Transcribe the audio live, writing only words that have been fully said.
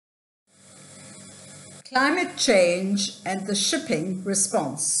Climate change and the shipping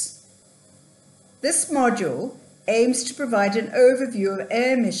response. This module aims to provide an overview of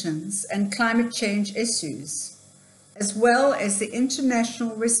air emissions and climate change issues, as well as the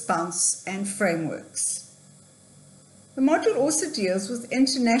international response and frameworks. The module also deals with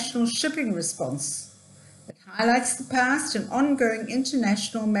international shipping response. It highlights the past and ongoing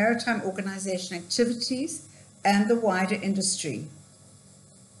International Maritime Organization activities and the wider industry.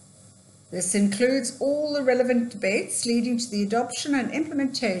 This includes all the relevant debates leading to the adoption and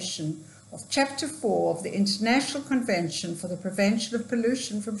implementation of Chapter 4 of the International Convention for the Prevention of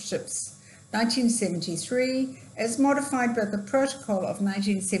Pollution from Ships, 1973, as modified by the Protocol of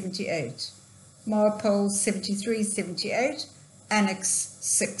 1978, MARPOL 7378, Annex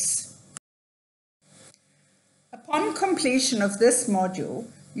 6. Upon completion of this module,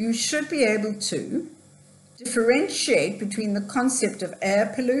 you should be able to differentiate between the concept of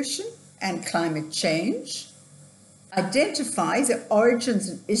air pollution and climate change, identify the origins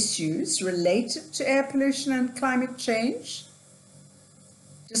and issues related to air pollution and climate change,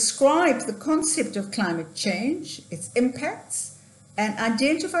 describe the concept of climate change, its impacts, and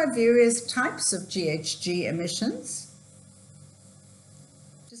identify various types of GHG emissions,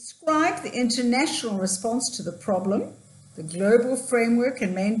 describe the international response to the problem, the global framework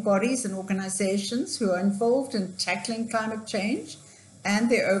and main bodies and organizations who are involved in tackling climate change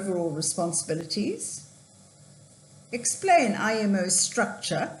and their overall responsibilities, explain IMO's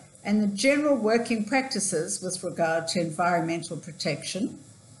structure and the general working practices with regard to environmental protection,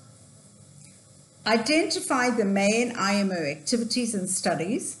 identify the main IMO activities and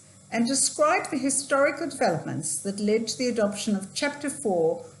studies, and describe the historical developments that led to the adoption of Chapter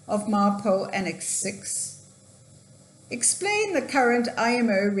 4 of MARPOL Annex 6, explain the current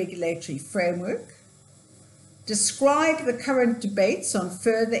IMO regulatory framework, describe the current debates on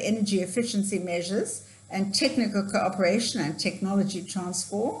further energy efficiency measures and technical cooperation and technology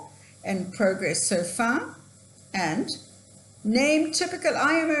transfer and progress so far, and name typical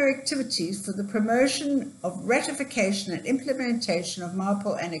IMO activities for the promotion of ratification and implementation of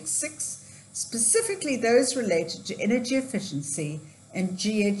MARPOL Annex 6, specifically those related to energy efficiency and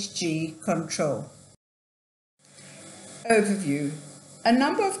GHG control. Overview. A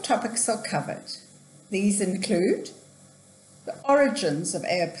number of topics are covered. These include the origins of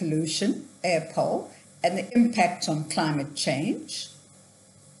air pollution, AirPol, and the impact on climate change,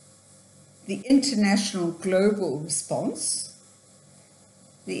 the international global response,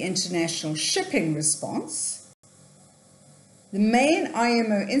 the international shipping response, the main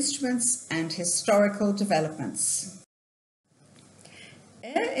IMO instruments and historical developments.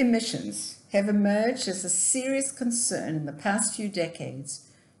 Air emissions have emerged as a serious concern in the past few decades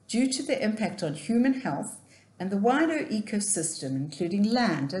due to their impact on human health and the wider ecosystem, including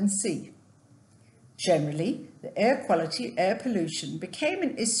land and sea. Generally, the air quality, air pollution became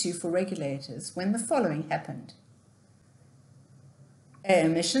an issue for regulators when the following happened. Air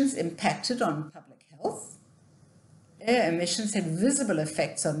emissions impacted on public health. Air emissions had visible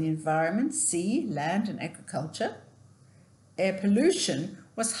effects on the environment, sea, land, and agriculture. Air pollution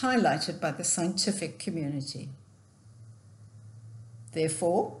was highlighted by the scientific community.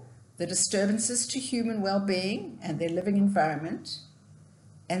 Therefore, the disturbances to human well-being and their living environment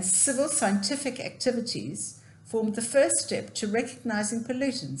and civil scientific activities formed the first step to recognizing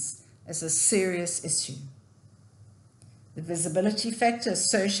pollutants as a serious issue. The visibility factor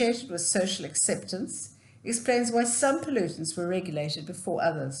associated with social acceptance explains why some pollutants were regulated before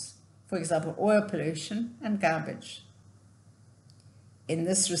others, for example, oil pollution and garbage. In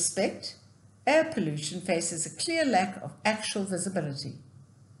this respect, air pollution faces a clear lack of actual visibility.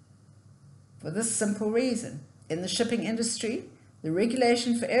 For this simple reason, in the shipping industry, the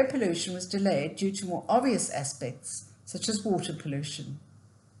regulation for air pollution was delayed due to more obvious aspects, such as water pollution.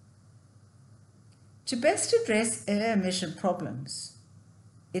 To best address air emission problems,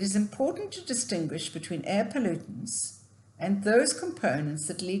 it is important to distinguish between air pollutants and those components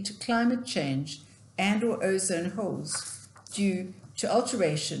that lead to climate change and/or ozone holes due to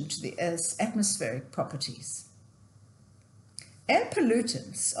alteration to the Earth's atmospheric properties. Air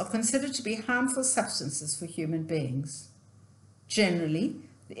pollutants are considered to be harmful substances for human beings. Generally,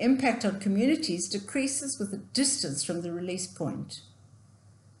 the impact on communities decreases with the distance from the release point.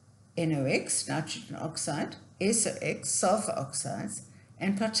 NOx, nitrogen oxide, SOx, sulfur oxides,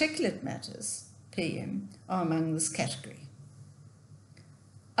 and particulate matters, PM, are among this category.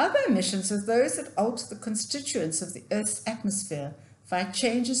 Other emissions are those that alter the constituents of the Earth's atmosphere via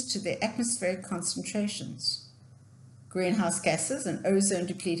changes to their atmospheric concentrations. Greenhouse gases and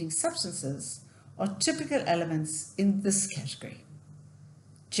ozone-depleting substances are typical elements in this category.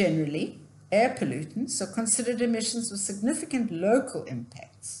 Generally, air pollutants are considered emissions with significant local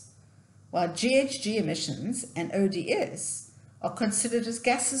impacts, while GHG emissions and ODS are considered as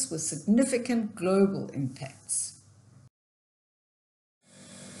gases with significant global impacts.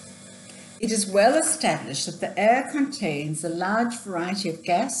 It is well established that the air contains a large variety of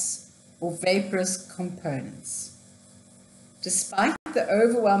gas or vaporous components. Despite the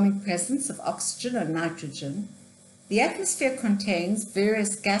overwhelming presence of oxygen and nitrogen, the atmosphere contains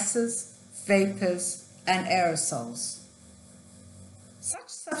various gases, vapors, and aerosols. Such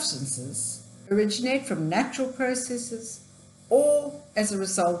substances originate from natural processes or as a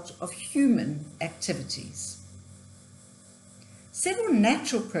result of human activities. Several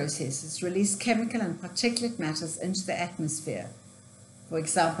natural processes release chemical and particulate matters into the atmosphere. For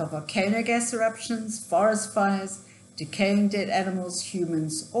example, volcano gas eruptions, forest fires, decaying dead animals,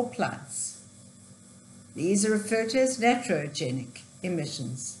 humans, or plants. These are referred to as naturogenic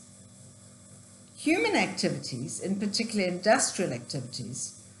emissions. Human activities, in particular industrial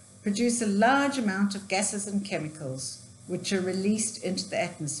activities, produce a large amount of gases and chemicals which are released into the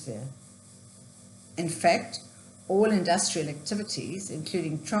atmosphere. In fact, all industrial activities,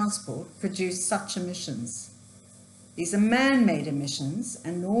 including transport, produce such emissions. These are man-made emissions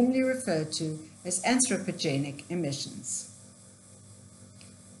and normally referred to as anthropogenic emissions.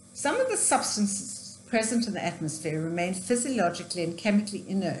 Some of the substances present in the atmosphere remain physiologically and chemically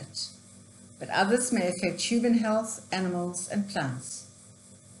inert, but others may affect human health, animals, and plants.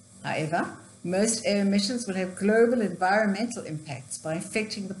 However, most air emissions will have global environmental impacts by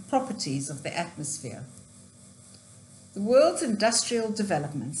affecting the properties of the atmosphere. The world's industrial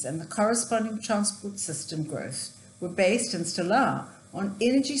developments and the corresponding transport system growth were based and still are on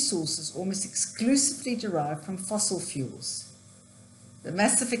energy sources almost exclusively derived from fossil fuels. The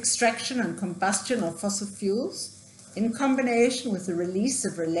massive extraction and combustion of fossil fuels, in combination with the release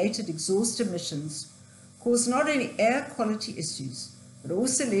of related exhaust emissions, caused not only air quality issues, but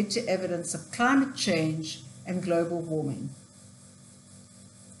also led to evidence of climate change and global warming.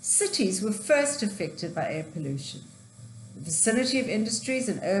 Cities were first affected by air pollution. The vicinity of industries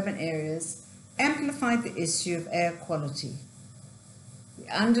in urban areas amplified the issue of air quality. The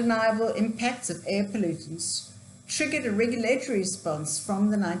undeniable impacts of air pollutants triggered a regulatory response from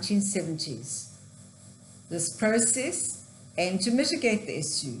the 1970s. This process aimed to mitigate the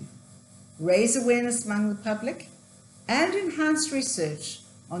issue, raise awareness among the public, and enhance research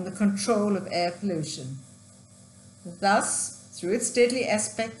on the control of air pollution. Thus, through its deadly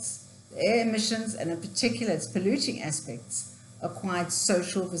aspects, the air emissions, and in particular its polluting aspects, acquired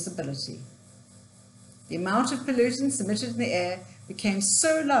social visibility. The amount of pollutants emitted in the air became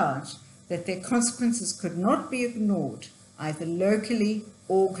so large that their consequences could not be ignored, either locally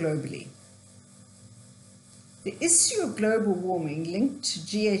or globally. The issue of global warming linked to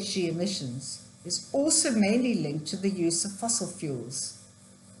GHG emissions is also mainly linked to the use of fossil fuels.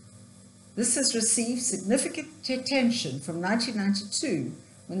 This has received significant attention from 1992,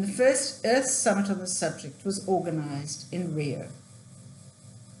 when the first Earth Summit on the subject was organized in Rio.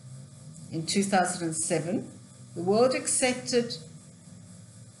 In 2007, the world-accepted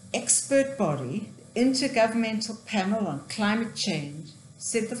expert body, the Intergovernmental Panel on Climate Change,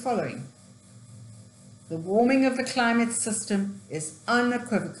 said the following: "The warming of the climate system is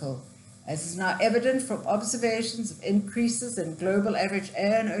unequivocal, as is now evident from observations of increases in global average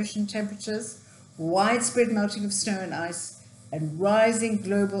air and ocean temperatures, widespread melting of snow and ice, and rising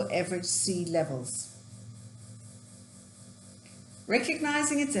global average sea levels."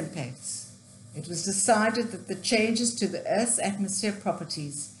 Recognizing its impacts, it was decided that the changes to the Earth's atmosphere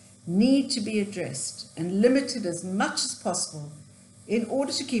properties need to be addressed and limited as much as possible in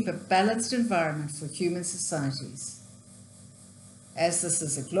order to keep a balanced environment for human societies. As this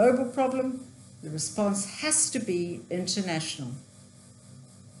is a global problem, the response has to be international.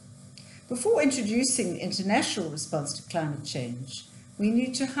 Before introducing the international response to climate change, we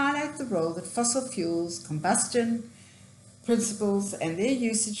need to highlight the role that fossil fuels, combustion principles, and their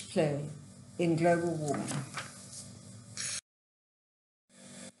usage play in global warming.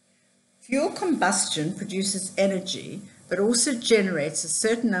 Fuel combustion produces energy, but also generates a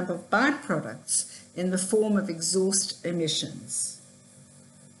certain number of byproducts in the form of exhaust emissions.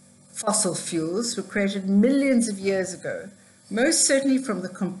 Fossil fuels were created millions of years ago, most certainly from the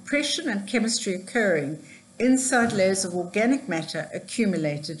compression and chemistry occurring inside layers of organic matter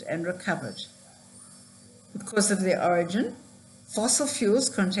accumulated and recovered. Because of their origin, fossil fuels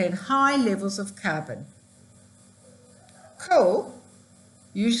contain high levels of carbon. Coal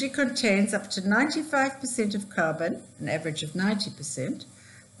usually contains up to 95% of carbon, an average of 90%,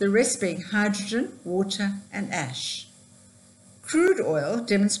 the rest being hydrogen, water, and ash. Crude oil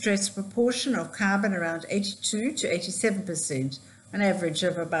demonstrates a proportion of carbon around 82 to 87%, an average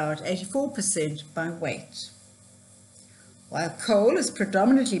of about 84% by weight. While coal is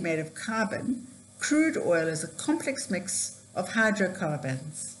predominantly made of carbon, crude oil is a complex mix of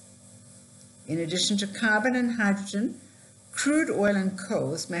hydrocarbons. In addition to carbon and hydrogen, crude oil and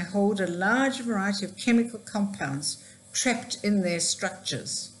coals may hold a large variety of chemical compounds trapped in their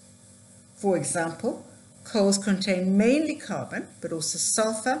structures. For example, coals contain mainly carbon, but also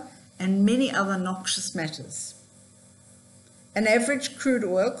sulfur and many other noxious matters. An average crude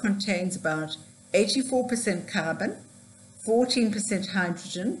oil contains about 84% carbon, 14%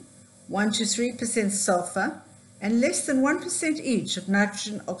 hydrogen, 1 to 3% sulfur, and less than 1% each of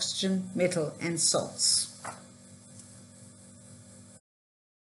nitrogen, oxygen, metal, and salts.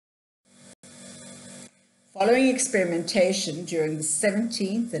 Following experimentation during the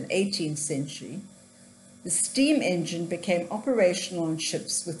 17th and 18th century, the steam engine became operational on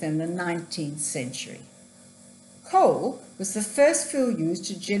ships within the 19th century. Coal was the first fuel used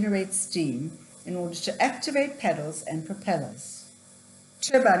to generate steam in order to activate paddles and propellers.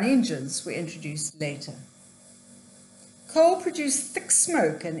 Turbine engines were introduced later. Coal produced thick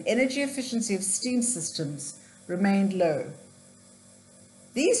smoke and energy efficiency of steam systems remained low.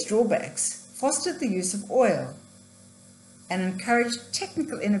 These drawbacks fostered the use of oil and encouraged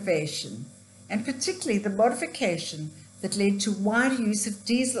technical innovation, and particularly the modification that led to wider use of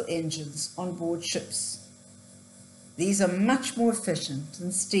diesel engines on board ships. These are much more efficient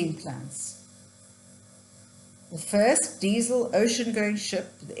than steam plants. The first diesel ocean-going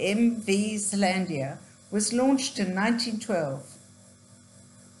ship, the MV Zealandia, was launched in 1912.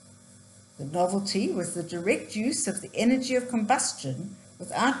 The novelty was the direct use of the energy of combustion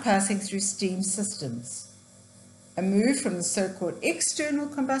without passing through steam systems, a move from the so-called external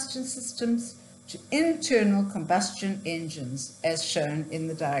combustion systems to internal combustion engines, as shown in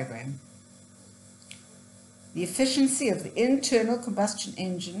the diagram. The efficiency of the internal combustion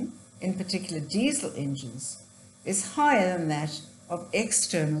engine, in particular diesel engines, is higher than that of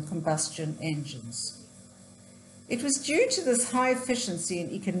external combustion engines. It was due to this high efficiency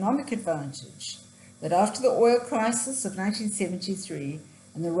and economic advantage that after the oil crisis of 1973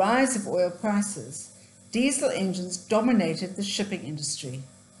 and the rise of oil prices, diesel engines dominated the shipping industry,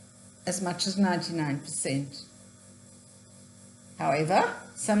 as much as 99%. However,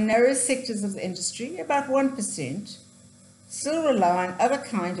 some narrow sectors of the industry, about 1%, still rely on other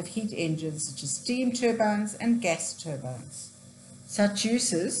kinds of heat engines such as steam turbines and gas turbines. Such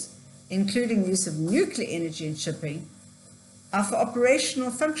uses, including the use of nuclear energy in shipping, are for operational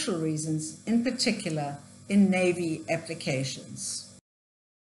functional reasons, in particular in Navy applications.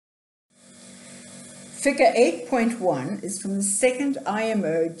 Figure 8.1 is from the second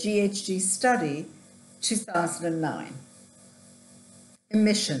IMO GHG study, 2009.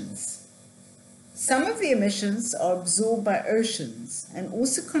 Emissions. Some of the emissions are absorbed by oceans and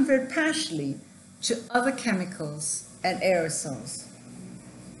also convert partially to other chemicals and aerosols.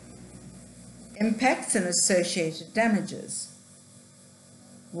 Impacts and associated damages.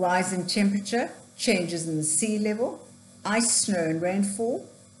 Rise in temperature, changes in the sea level, ice, snow and rainfall,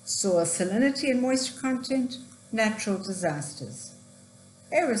 soil salinity and moisture content, natural disasters.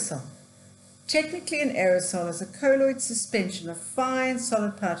 Aerosol. Technically, an aerosol is a colloid suspension of fine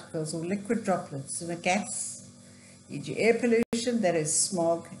solid particles or liquid droplets in a gas, e.g. air pollution, that is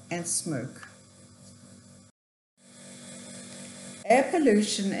smog and smoke. Air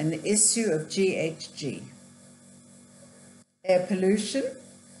pollution and the issue of GHG. Air pollution,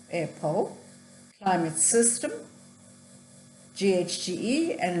 air pol, climate system,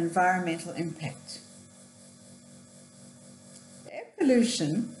 GHGE and environmental impact. Air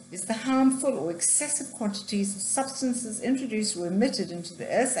pollution is the harmful or excessive quantities of substances introduced or emitted into the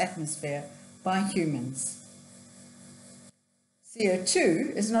Earth's atmosphere by humans.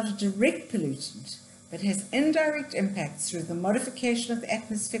 CO2 is not a direct pollutant, but has indirect impacts through the modification of the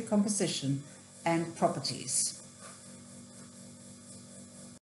atmosphere composition and properties.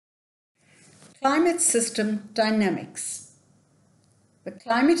 Climate system dynamics. The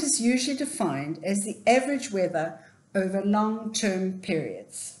climate is usually defined as the average weather over long-term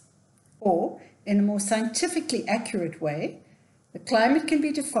periods. Or, in a more scientifically accurate way, the climate can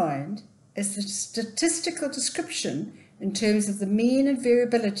be defined as the statistical description in terms of the mean and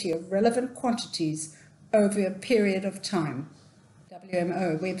variability of relevant quantities over a period of time.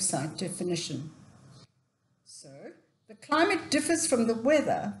 WMO website definition. So, the climate differs from the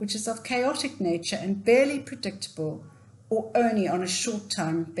weather, which is of chaotic nature and barely predictable, or only on a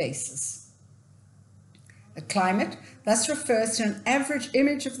short-time basis. A climate thus refers to an average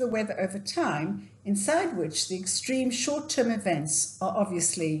image of the weather over time, inside which the extreme short-term events are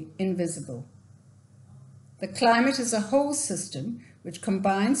obviously invisible. The climate is a whole system which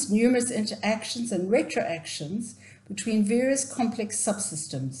combines numerous interactions and retroactions between various complex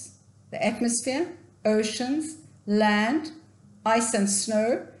subsystems: the atmosphere, oceans, land, ice and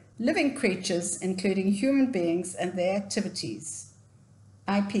snow, living creatures, including human beings and their activities.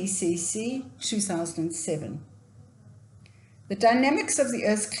 IPCC 2007. The dynamics of the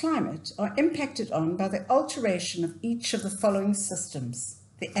Earth's climate are impacted on by the alteration of each of the following systems: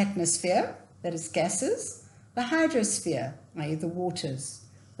 the atmosphere, that is gases, the hydrosphere, i.e. the waters,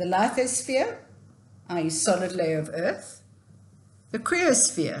 the lithosphere, i.e. solid layer of Earth, the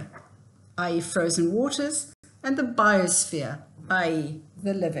cryosphere, i.e. frozen waters, and the biosphere, i.e.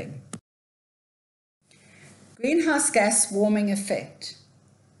 the living. Greenhouse gas warming effect.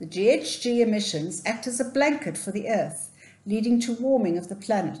 The GHG emissions act as a blanket for the Earth, leading to warming of the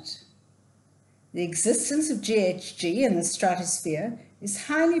planet. The existence of GHG in the stratosphere is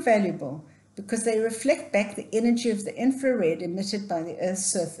highly valuable because they reflect back the energy of the infrared emitted by the Earth's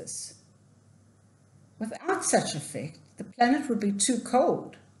surface. Without such effect, the planet would be too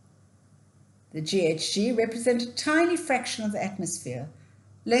cold. The GHG represent a tiny fraction of the atmosphere,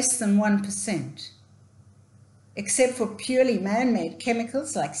 less than 1%. Except for purely man-made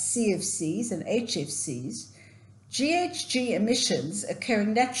chemicals like CFCs and HFCs, GHG emissions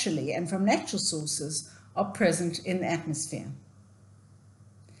occurring naturally and from natural sources are present in the atmosphere.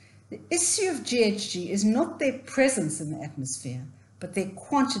 The issue of GHG is not their presence in the atmosphere, but their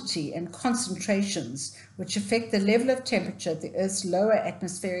quantity and concentrations, which affect the level of temperature at the Earth's lower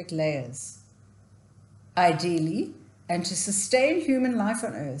atmospheric layers. Ideally, and to sustain human life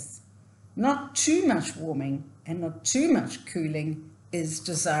on Earth, not too much warming and not too much cooling is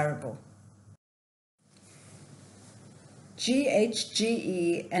desirable.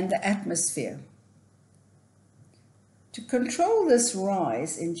 GHGE and the atmosphere. To control this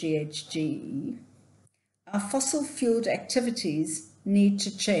rise in GHGE, our fossil-fueled activities need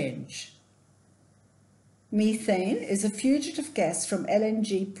to change. Methane is a fugitive gas from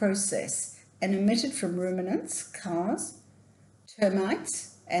LNG process and emitted from ruminants, cars,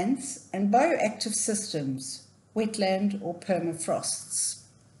 termites, ants, and bioactive systems, wetland or permafrosts.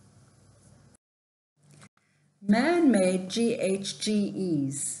 Man-made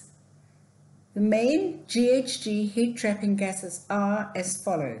GHGEs. The main GHG heat-trapping gases are as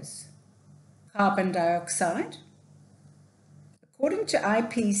follows: carbon dioxide. According to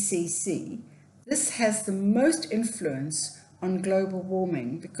IPCC, this has the most influence on global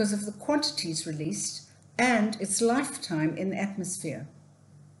warming because of the quantities released and its lifetime in the atmosphere.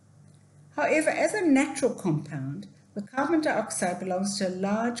 However, as a natural compound, the carbon dioxide belongs to a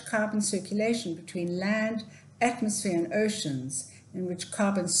large carbon circulation between land, atmosphere, and oceans, in which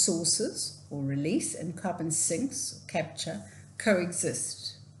carbon sources, or release, and carbon sinks, or capture,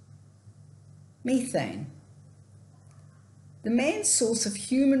 coexist. Methane. The main source of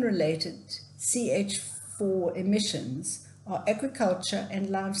human-related CH4 emissions are agriculture and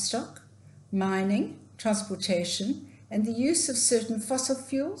livestock, mining, transportation, and the use of certain fossil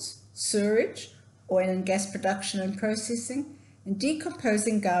fuels, sewerage, oil and gas production and processing, and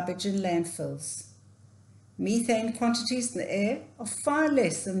decomposing garbage in landfills. Methane quantities in the air are far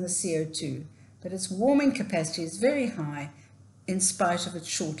less than the CO2, but its warming capacity is very high in spite of its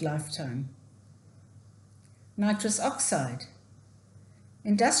short lifetime. Nitrous oxide.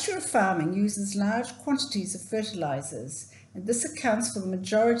 Industrial farming uses large quantities of fertilizers, and this accounts for the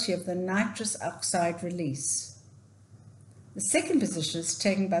majority of the nitrous oxide release. The second position is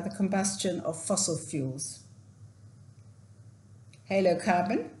taken by the combustion of fossil fuels.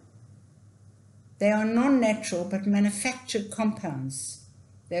 Halocarbon. They are non-natural but manufactured compounds.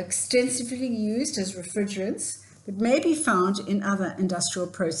 They are extensively used as refrigerants, but may be found in other industrial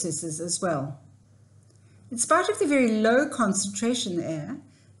processes as well. In spite of the very low concentration in the air,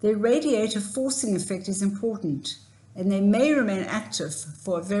 their radiative forcing effect is important, and they may remain active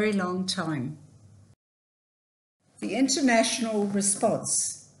for a very long time. The international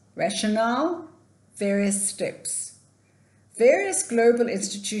response. Rationale, various steps. Various global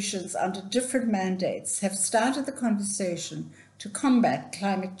institutions under different mandates have started the conversation to combat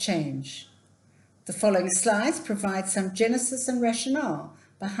climate change. The following slides provide some genesis and rationale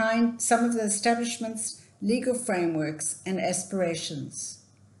behind some of the establishment's legal frameworks and aspirations.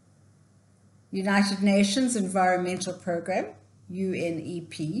 United Nations Environmental Programme,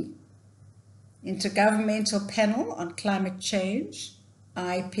 UNEP. Intergovernmental Panel on Climate Change,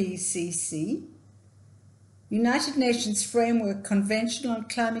 IPCC. United Nations Framework Convention on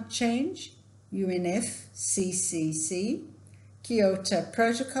Climate Change, UNFCCC, Kyoto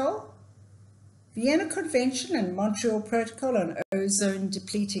Protocol, Vienna Convention and Montreal Protocol on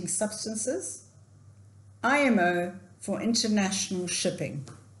ozone-depleting substances, IMO for international shipping.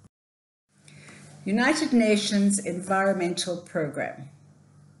 United Nations Environmental Programme.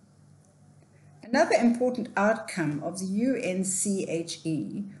 Another important outcome of the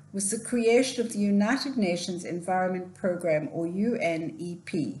UNCHE was the creation of the United Nations Environment Programme, or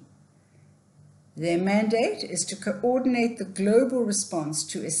UNEP. Their mandate is to coordinate the global response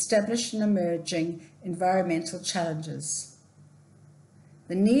to established and emerging environmental challenges.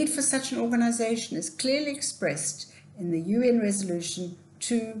 The need for such an organization is clearly expressed in the UN Resolution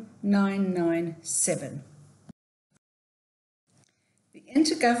 2997. The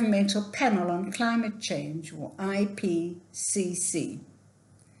Intergovernmental Panel on Climate Change, or IPCC.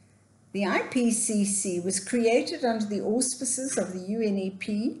 The IPCC was created under the auspices of the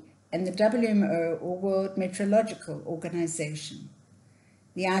UNEP and the WMO, or World Meteorological Organization.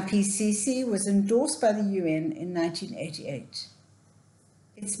 The IPCC was endorsed by the UN in 1988.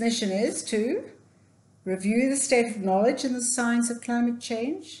 Its mission is to review the state of knowledge in the science of climate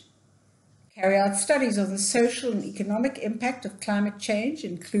change, carry out studies on the social and economic impact of climate change,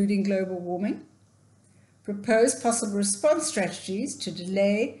 including global warming, propose possible response strategies to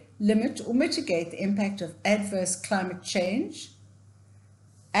delay, limit, or mitigate the impact of adverse climate change,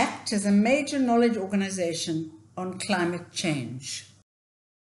 act as a major knowledge organization on climate change.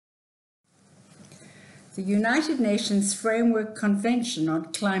 The United Nations Framework Convention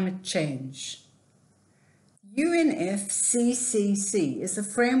on Climate Change. UNFCCC is a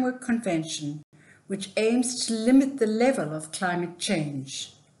framework convention which aims to limit the level of climate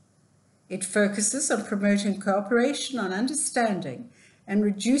change. It focuses on promoting cooperation on understanding and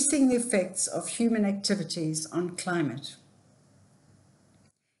reducing the effects of human activities on climate.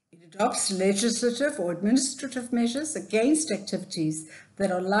 It adopts legislative or administrative measures against activities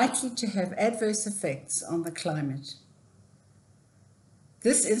that are likely to have adverse effects on the climate.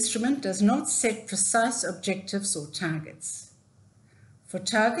 This instrument does not set precise objectives or targets. For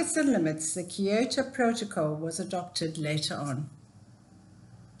targets and limits, the Kyoto Protocol was adopted later on.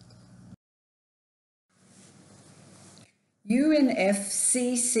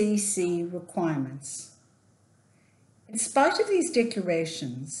 UNFCCC requirements. In spite of these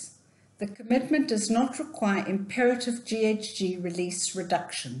declarations, the commitment does not require imperative GHG release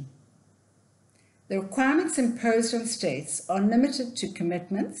reduction. The requirements imposed on states are limited to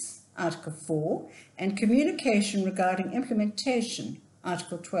commitments, Article 4, and communication regarding implementation,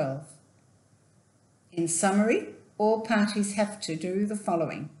 Article 12. In summary, all parties have to do the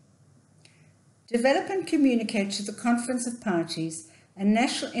following: develop and communicate to the Conference of Parties a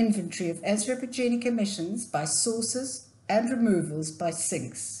national inventory of anthropogenic emissions by sources and removals by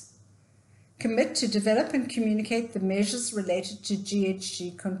sinks. Commit to develop and communicate the measures related to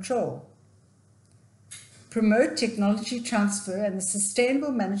GHG control. Promote technology transfer and the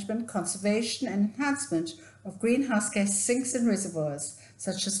sustainable management, conservation, and enhancement of greenhouse gas sinks and reservoirs,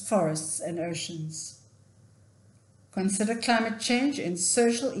 such as forests and oceans. Consider climate change in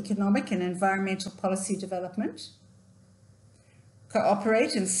social, economic, and environmental policy development.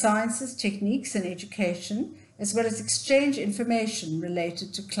 Cooperate in sciences, techniques, and education, as well as exchange information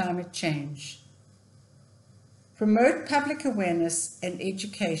related to climate change. Promote public awareness and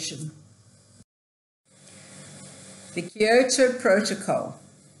education. The Kyoto Protocol.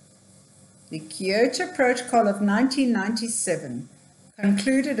 The Kyoto Protocol of 1997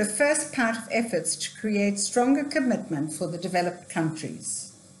 concluded a first part of efforts to create stronger commitment for the developed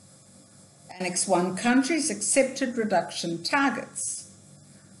countries. Annex 1 countries accepted reduction targets.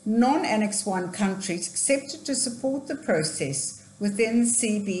 Non-Annex 1 countries accepted to support the process within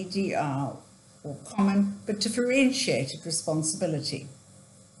CBDR, or Common but Differentiated Responsibility.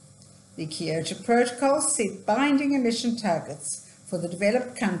 The Kyoto Protocol set binding emission targets for the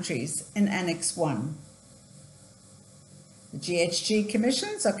developed countries in Annex 1. The GHG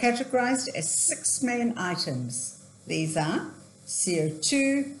emissions are categorized as 6 main items. These are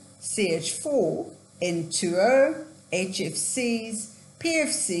CO2, CH4, N2O, HFCs,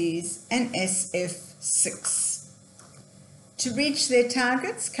 PFCs, and SF6. To reach their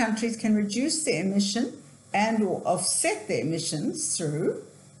targets, countries can reduce their emission and/or offset their emissions through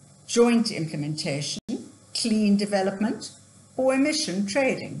joint implementation, clean development, or emission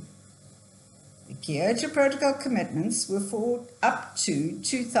trading. The Kyoto Protocol commitments were for up to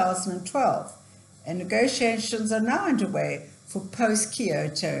 2012, and negotiations are now underway for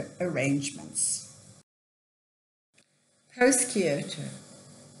post-Kyoto arrangements. Post-Kyoto.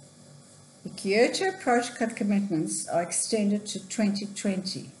 The Kyoto Protocol commitments are extended to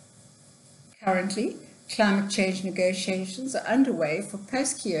 2020. Currently, climate change negotiations are underway for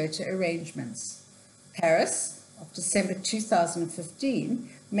post-Kyoto arrangements. Paris, of December 2015,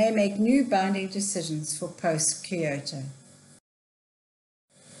 may make new binding decisions for post-Kyoto.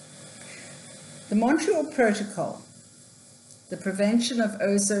 The Montreal Protocol, the prevention of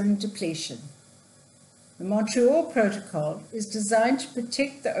ozone depletion. The Montreal Protocol is designed to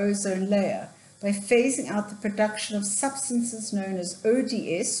protect the ozone layer by phasing out the production of substances known as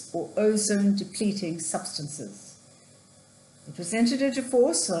ODS, or ozone-depleting substances. It was entered into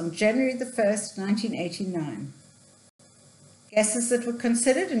force on January 1st, 1989. Gases that were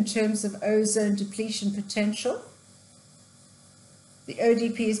considered in terms of ozone depletion potential. The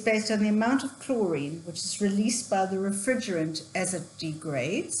ODP is based on the amount of chlorine which is released by the refrigerant as it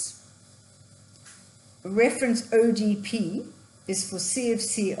degrades. A reference ODP is for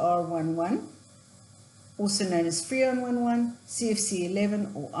CFC-R11, also known as Freon 11,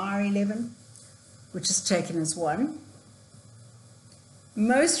 CFC-11 or R11, which is taken as 1.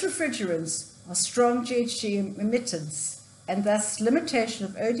 Most refrigerants are strong GHG emitters, and thus limitation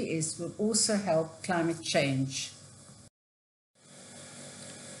of ODS will also help climate change.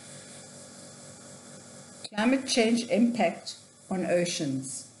 Climate change impact on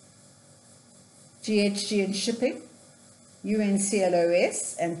oceans. GHG in shipping,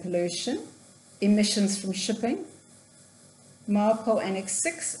 UNCLOS and pollution, emissions from shipping, MARPOL Annex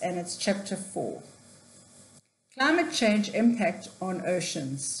 6 and its Chapter 4. Climate change impact on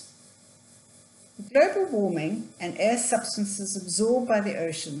oceans. Global warming and air substances absorbed by the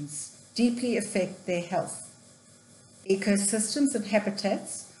oceans deeply affect their health. Ecosystems and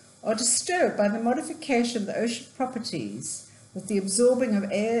habitats are disturbed by the modification of the ocean properties with the absorbing of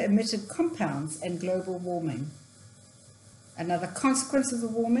air-emitted compounds and global warming. Another consequence of the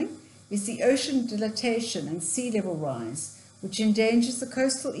warming is the ocean dilatation and sea level rise, which endangers the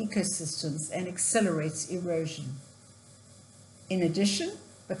coastal ecosystems and accelerates erosion. In addition,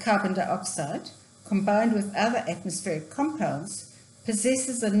 the carbon dioxide, combined with other atmospheric compounds,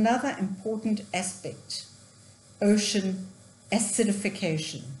 possesses another important aspect: ocean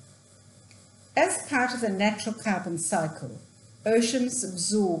acidification. As part of the natural carbon cycle, oceans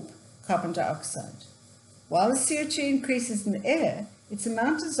absorb carbon dioxide. While the CO2 increases in the air, its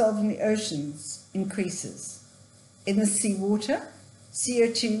amount dissolved in the oceans increases. In the seawater,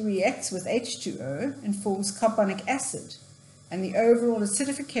 CO2 reacts with H2O and forms carbonic acid, and the overall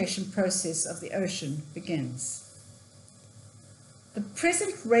acidification process of the ocean begins. The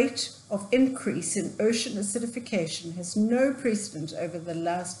present rate of increase in ocean acidification has no precedent over the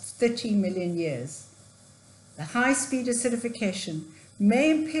last 30 million years. The high-speed acidification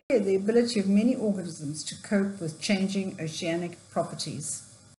may impair the ability of many organisms to cope with changing oceanic properties.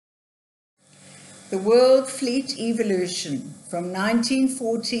 The World Fleet Evolution from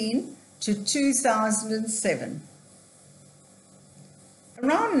 1914 to 2007.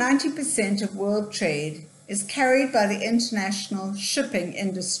 Around 90% of world trade is carried by the international shipping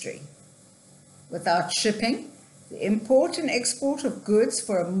industry. Without shipping, the import and export of goods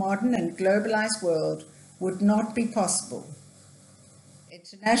for a modern and globalized world would not be possible.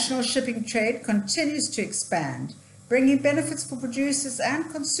 International shipping trade continues to expand, bringing benefits for producers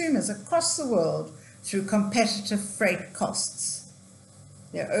and consumers across the world through competitive freight costs.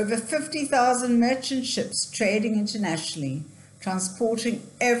 There are over 50,000 merchant ships trading internationally, transporting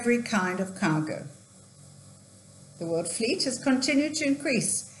every kind of cargo. The world fleet has continued to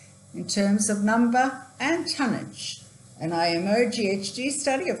increase in terms of number and tonnage. An IMO GHG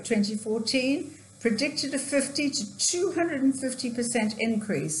study of 2014 predicted a 50 to 250%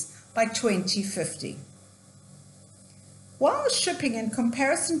 increase by 2050. While shipping, in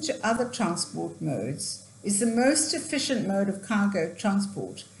comparison to other transport modes, is the most efficient mode of cargo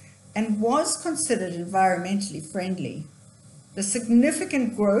transport and was considered environmentally friendly, the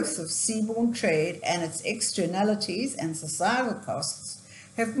significant growth of seaborne trade and its externalities and societal costs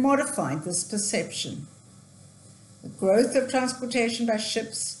have modified this perception. The growth of transportation by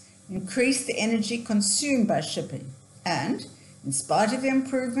ships increased the energy consumed by shipping, and, in spite of the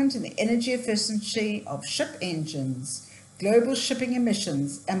improvement in the energy efficiency of ship engines, global shipping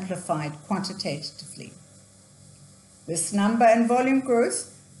emissions amplified quantitatively. This number and volume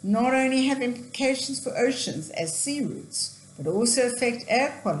growth not only have implications for oceans as sea routes, but also affect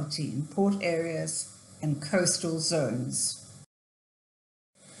air quality in port areas and coastal zones.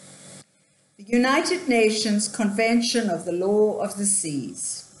 The United Nations Convention of the Law of the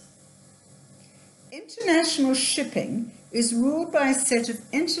Seas. International shipping is ruled by a set of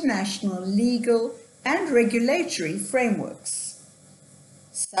international legal and regulatory frameworks.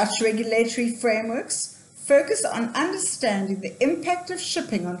 Such regulatory frameworks focus on understanding the impact of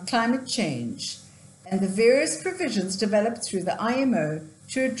shipping on climate change and the various provisions developed through the IMO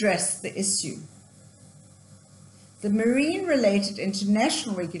to address the issue. The marine-related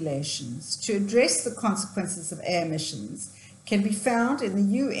international regulations to address the consequences of air emissions can be found in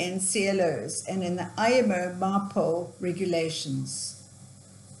the UN CLOs and in the IMO MARPOL regulations.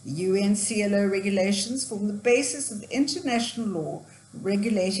 The UN CLO regulations form the basis of the international law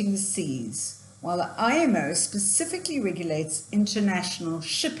regulating the seas, while the IMO specifically regulates international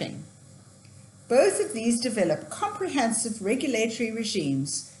shipping. Both of these develop comprehensive regulatory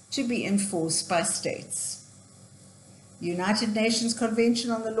regimes to be enforced by states. The United Nations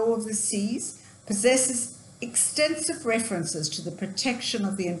Convention on the Law of the Seas possesses extensive references to the protection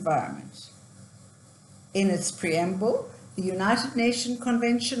of the environment. In its preamble, the United Nations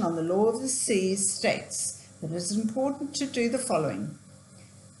Convention on the Law of the Seas states that it is important to do the following: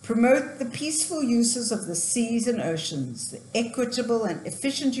 promote the peaceful uses of the seas and oceans, the equitable and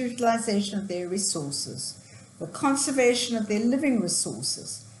efficient utilization of their resources, the conservation of their living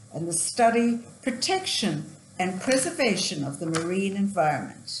resources, and the study, protection, and preservation of the marine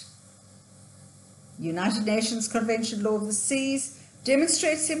environment. The United Nations Convention Law of the Seas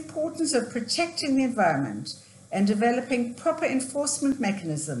demonstrates the importance of protecting the environment and developing proper enforcement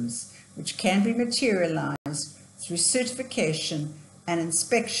mechanisms which can be materialized through certification and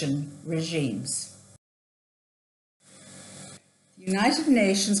inspection regimes. The United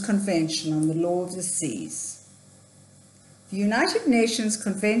Nations Convention on the Law of the Seas. The United Nations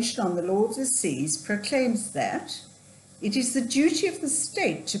Convention on the Law of the Seas proclaims that it is the duty of the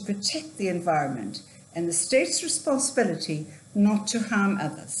state to protect the environment and the state's responsibility not to harm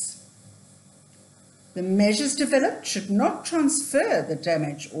others. The measures developed should not transfer the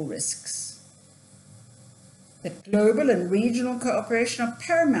damage or risks. That global and regional cooperation are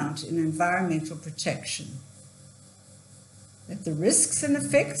paramount in environmental protection. That the risks and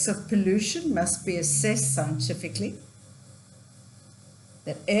effects of pollution must be assessed scientifically.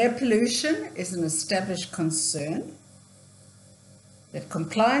 That air pollution is an established concern. That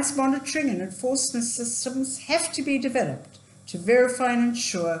compliance monitoring and enforcement systems have to be developed to verify and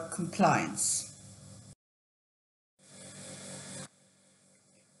ensure compliance.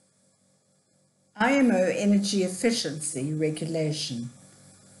 IMO Energy Efficiency Regulation.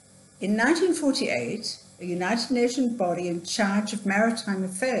 In 1948, a United Nations body in charge of maritime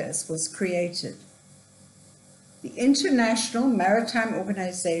affairs was created. The International Maritime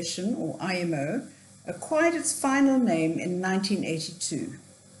Organization, or IMO, acquired its final name in 1982.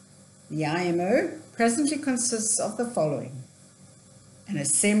 The IMO presently consists of the following: an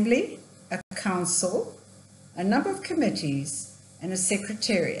assembly, a council, a number of committees, and a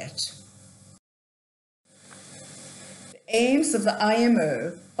secretariat. The aims of the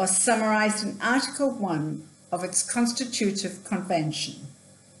IMO are summarized in Article 1 of its constitutive convention.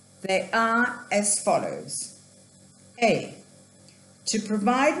 They are as follows: A. To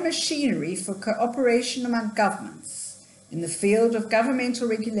provide machinery for cooperation among governments in the field of governmental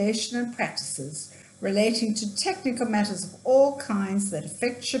regulation and practices relating to technical matters of all kinds that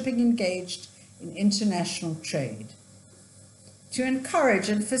affect shipping engaged in international trade. To encourage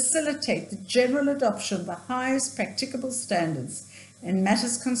and facilitate the general adoption of the highest practicable standards in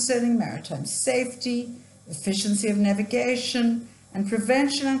matters concerning maritime safety, efficiency of navigation, and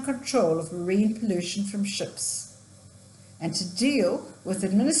prevention and control of marine pollution from ships, and to deal with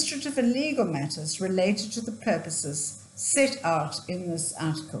administrative and legal matters related to the purposes set out in this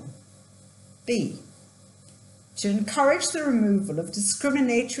article. B. To encourage the removal of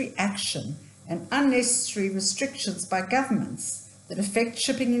discriminatory action and unnecessary restrictions by governments that affect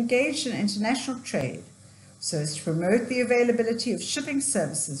shipping engaged in international trade, so as to promote the availability of shipping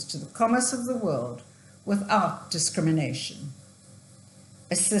services to the commerce of the world without discrimination.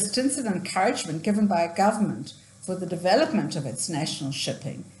 Assistance and encouragement given by a government for the development of its national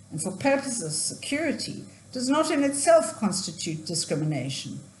shipping and for purposes of security does not in itself constitute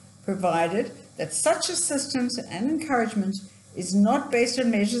discrimination, provided that such assistance and encouragement is not based on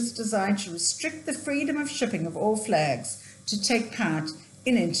measures designed to restrict the freedom of shipping of all flags to take part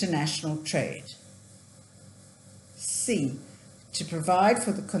in international trade. C. To provide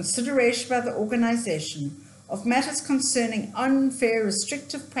for the consideration by the organization of matters concerning unfair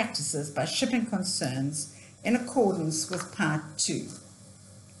restrictive practices by shipping concerns in accordance with Part 2.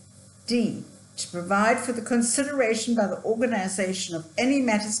 D. To provide for the consideration by the organization of any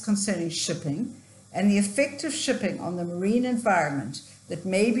matters concerning shipping and the effect of shipping on the marine environment that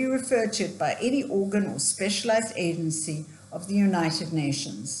may be referred to it by any organ or specialized agency of the United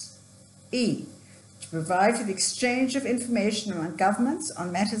Nations. E. To provide for the exchange of information among governments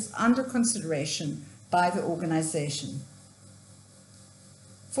on matters under consideration by the organization.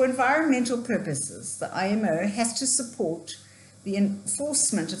 For environmental purposes, the IMO has to support the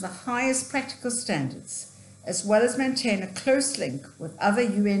enforcement of the highest practical standards, as well as maintain a close link with other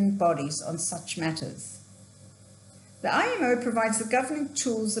UN bodies on such matters. The IMO provides the governing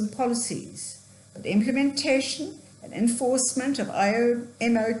tools and policies, but implementation and enforcement of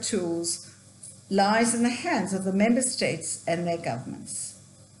IMO tools lies in the hands of the member states and their governments.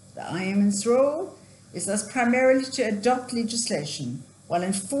 The IMO's role is thus primarily to adopt legislation, while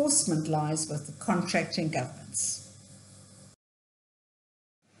enforcement lies with the contracting governments.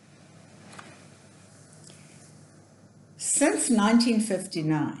 Since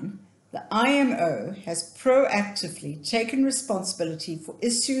 1959, the IMO has proactively taken responsibility for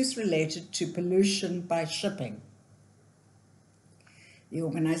issues related to pollution by shipping. The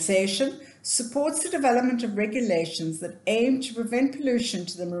organization supports the development of regulations that aim to prevent pollution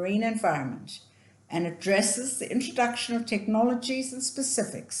to the marine environment and addresses the introduction of technologies and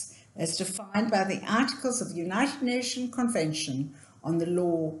specifics as defined by the Articles of the United Nations Convention on the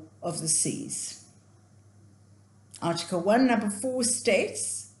Law of the Seas. Article 1, Number 4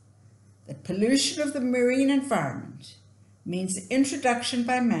 states that pollution of the marine environment means the introduction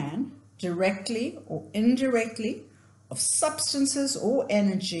by man, directly or indirectly, of substances or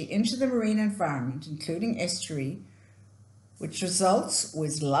energy into the marine environment, including estuary, which results or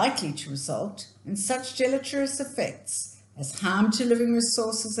is likely to result in such deleterious effects as harm to living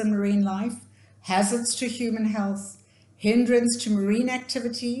resources and marine life, hazards to human health, hindrance to marine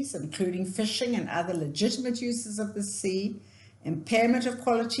activities, including fishing and other legitimate uses of the sea, impairment of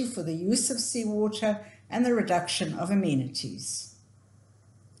quality for the use of seawater, and the reduction of amenities.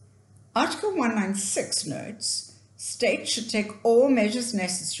 Article 196 notes, states should take all measures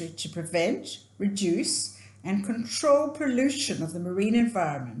necessary to prevent, reduce, and control pollution of the marine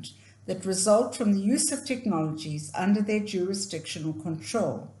environment that result from the use of technologies under their jurisdiction or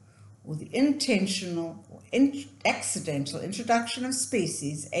control, or the intentional or accidental introduction of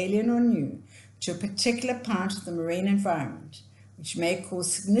species, alien or new, to a particular part of the marine environment, which may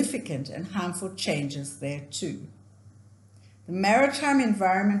cause significant and harmful changes thereto. The Maritime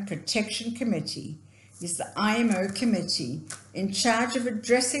Environment Protection Committee is the IMO committee in charge of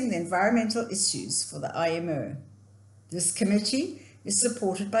addressing the environmental issues for the IMO. This committee is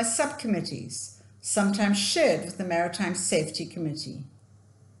supported by subcommittees, sometimes shared with the Maritime Safety Committee.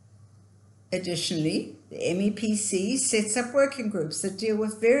 Additionally, the MEPC sets up working groups that deal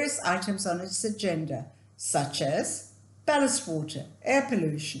with various items on its agenda, such as ballast water, air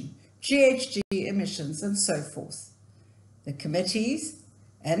pollution, GHG emissions, and so forth. The committees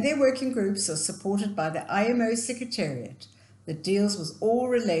and their working groups are supported by the IMO Secretariat that deals with all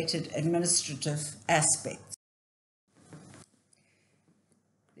related administrative aspects.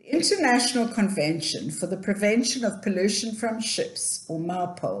 The International Convention for the Prevention of Pollution from Ships, or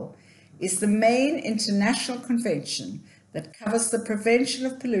MARPOL, is the main international convention that covers the prevention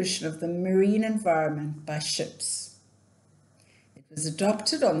of pollution of the marine environment by ships. It was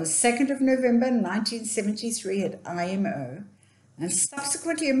adopted on the 2nd of November 1973 at IMO and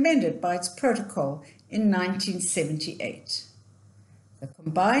subsequently amended by its protocol in 1978. The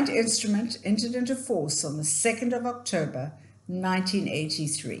combined instrument entered into force on the 2nd of October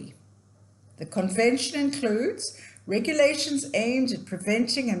 1983. The convention includes regulations aimed at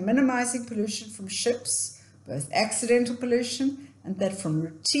preventing and minimizing pollution from ships, both accidental pollution and that from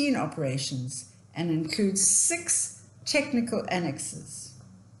routine operations, and includes 6 technical annexes.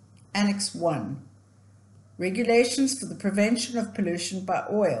 Annex 1. Regulations for the prevention of pollution by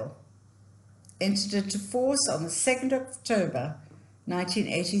oil, entered into force on the 2nd of October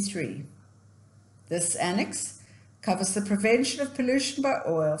 1983. This annex covers the prevention of pollution by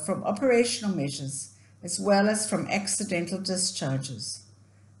oil from operational measures as well as from accidental discharges.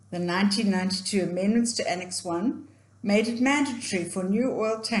 The 1992 amendments to Annex 1 made it mandatory for new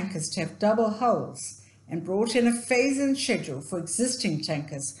oil tankers to have double hulls and brought in a phase-in schedule for existing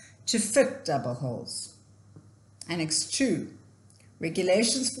tankers to fit double hulls. Annex 2,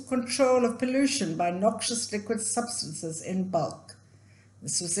 regulations for control of pollution by noxious liquid substances in bulk.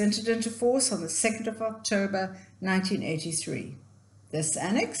 This was entered into force on the 2nd of October 1983. This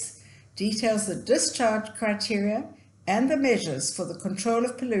annex details the discharge criteria and the measures for the control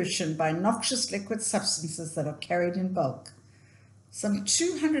of pollution by noxious liquid substances that are carried in bulk. Some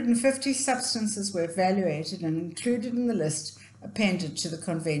 250 substances were evaluated and included in the list appended to the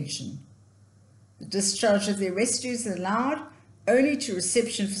convention. The discharge of their residues is allowed only to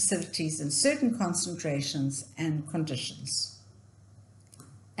reception facilities in certain concentrations and conditions.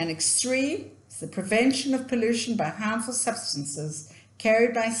 Annex 3 is the prevention of pollution by harmful substances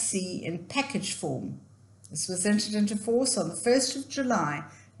carried by sea in package form. This was entered into force on the 1st of July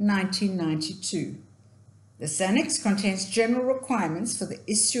 1992. This annex contains general requirements for the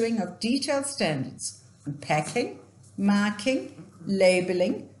issuing of detailed standards on packing, marking,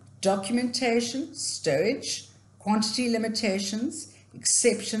 labeling, documentation, stowage, quantity limitations,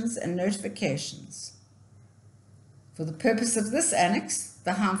 exceptions, and notifications. For the purpose of this annex,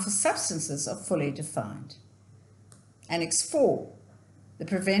 the harmful substances are fully defined. Annex 4, the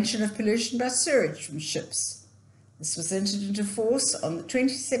prevention of pollution by sewage from ships. This was entered into force on the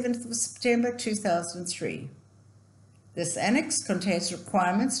 27th of September 2003. This annex contains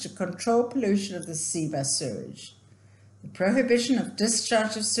requirements to control pollution of the sea by sewage, the prohibition of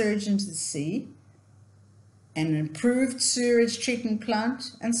discharge of sewage into the sea, an improved sewage treatment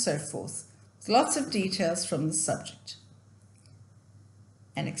plant, and so forth, with lots of details from the subject.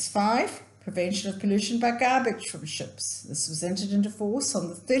 Annex 5, prevention of pollution by garbage from ships. This was entered into force on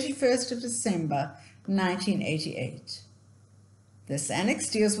the 31st of December 1988. This annex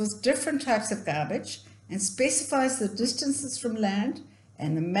deals with different types of garbage and specifies the distances from land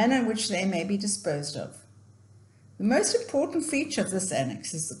and the manner in which they may be disposed of. The most important feature of this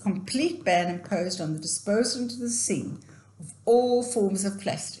annex is the complete ban imposed on the disposal into the sea of all forms of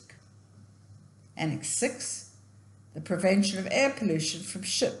plastic. Annex 6, the prevention of air pollution from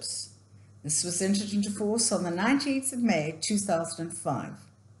ships. This was entered into force on the 19th of May 2005.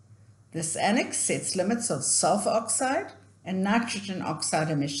 This annex sets limits on sulfur oxide and nitrogen oxide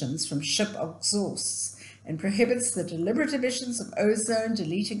emissions from ship exhausts and prohibits the deliberate emissions of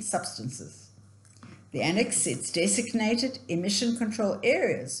ozone-deleting substances. The annex sets designated emission control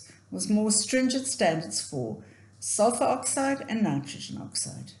areas with more stringent standards for sulfur oxide and nitrogen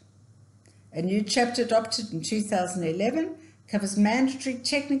oxide. A new chapter adopted in 2011 covers mandatory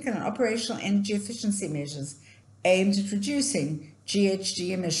technical and operational energy efficiency measures aimed at reducing GHG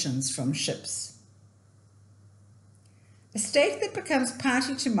emissions from ships. A state that becomes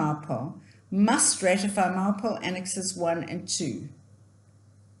party to MARPOL must ratify MARPOL Annexes 1 and 2.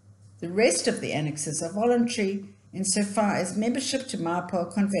 The rest of the annexes are voluntary insofar as membership to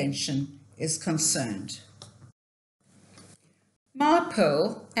MARPOL Convention is concerned.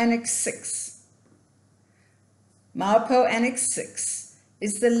 MARPOL Annex 6. MARPOL Annex 6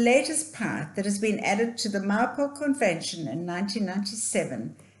 is the latest part that has been added to the MARPOL Convention in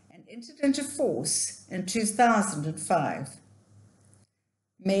 1997 and entered into force in 2005.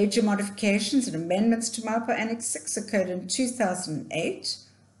 Major modifications and amendments to MARPOL Annex 6 occurred in 2008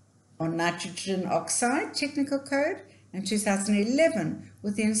 on nitrogen oxide technical code and 2011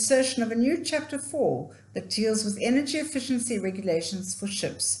 with the insertion of a new Chapter 4 that deals with energy efficiency regulations for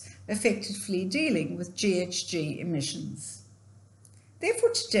ships, effectively dealing with GHG emissions.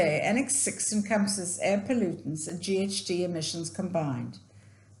 Therefore, today, Annex 6 encompasses air pollutants and GHG emissions combined.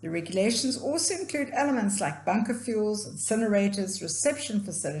 The regulations also include elements like bunker fuels, incinerators, reception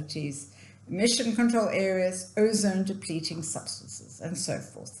facilities, emission control areas, ozone-depleting substances, and so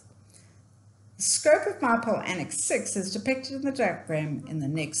forth. The scope of MARPOL Annex 6 is depicted in the diagram in the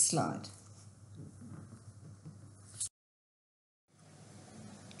next slide.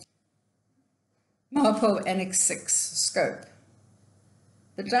 MARPOL Annex 6 scope.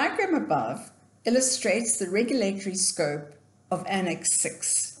 The diagram above illustrates the regulatory scope of Annex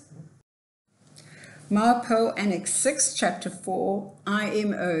 6. MARPOL Annex 6, Chapter 4,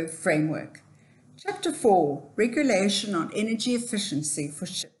 IMO Framework. Chapter 4, Regulation on Energy Efficiency for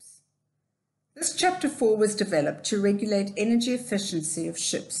Ships. This Chapter 4 was developed to regulate energy efficiency of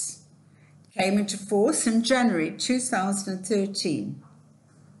ships. It came into force in January 2013.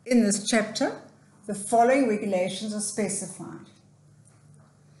 In this chapter, the following regulations are specified.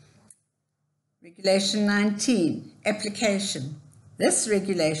 Regulation 19, Application. This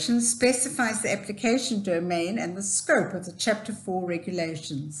regulation specifies the application domain and the scope of the Chapter 4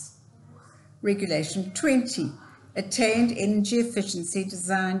 regulations. Regulation 20, Attained Energy Efficiency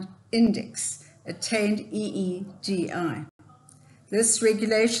Design Index, Attained EEDI. This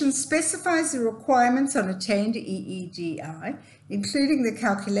regulation specifies the requirements on attained EEDI, including the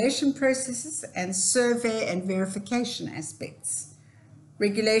calculation processes and survey and verification aspects.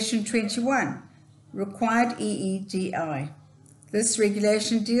 Regulation 21, Required EEDI. This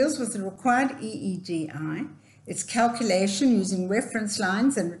regulation deals with the required EEDI, its calculation using reference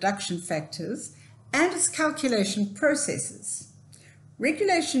lines and reduction factors, and its calculation processes.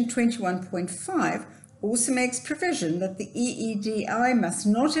 Regulation 21.5 also makes provision that the EEDI must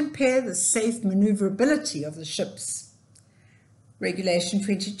not impair the safe maneuverability of the ships. Regulation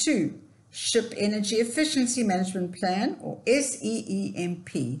 22, Ship Energy Efficiency Management Plan, or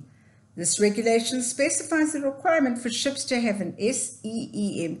SEEMP. This regulation specifies the requirement for ships to have an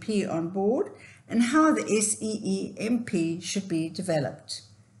SEEMP on board and how the SEEMP should be developed.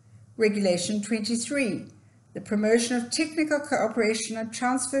 Regulation 23, the promotion of technical cooperation and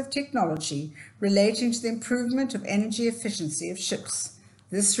transfer of technology relating to the improvement of energy efficiency of ships.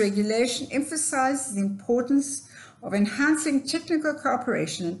 This regulation emphasizes the importance of enhancing technical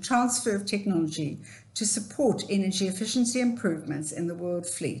cooperation and transfer of technology to support energy efficiency improvements in the world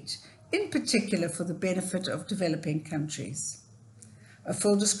fleet, in particular for the benefit of developing countries. A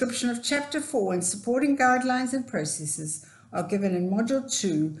full description of Chapter 4 and supporting guidelines and processes are given in Module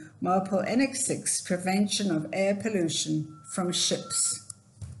 2, MARPOL Annex 6, Prevention of Air Pollution from Ships.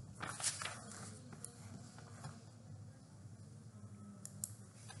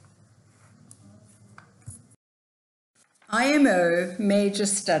 IMO Major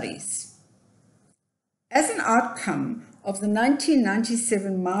Studies. As an outcome of the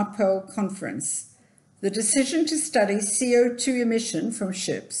 1997 MARPOL Conference, the decision to study CO2 emission from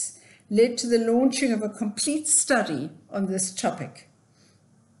ships led to the launching of a complete study on this topic.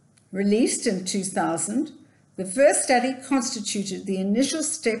 Released in 2000, the first study constituted the initial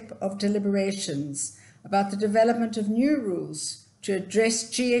step of deliberations about the development of new rules to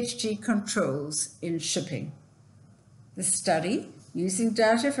address GHG controls in shipping. The study, using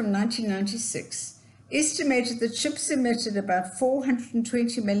data from 1996, estimated that ships emitted about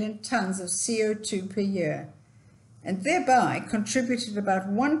 420 million tons of CO2 per year, and thereby contributed about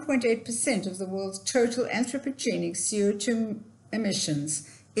 1.8% of the world's total anthropogenic CO2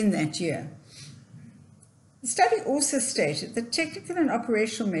 emissions in that year. The study also stated that technical and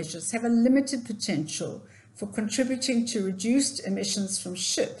operational measures have a limited potential for contributing to reduced emissions from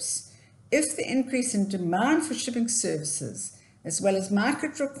ships if the increase in demand for shipping services, as well as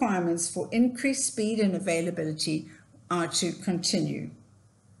market requirements for increased speed and availability, are to continue.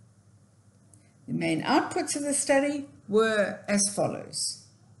 The main outputs of the study were as follows.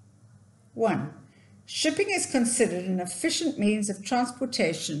 1. Shipping is considered an efficient means of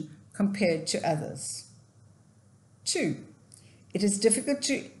transportation compared to others. 2. It is difficult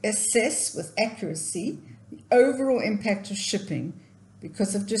to assess with accuracy the overall impact of shipping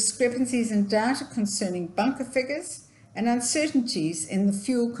because of discrepancies in data concerning bunker figures and uncertainties in the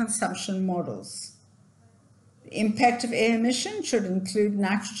fuel consumption models. The impact of air emission should include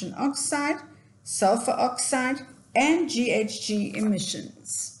nitrogen oxide, sulfur oxide, and GHG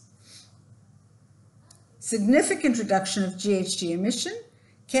emissions. Significant reduction of GHG emission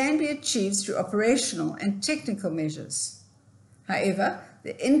can be achieved through operational and technical measures. However,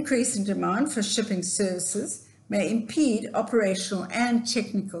 the increase in demand for shipping services may impede operational and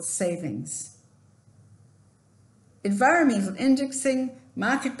technical savings. Environmental indexing,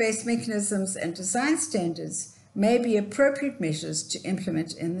 market-based mechanisms, and design standards may be appropriate measures to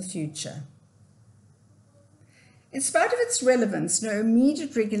implement in the future. In spite of its relevance, no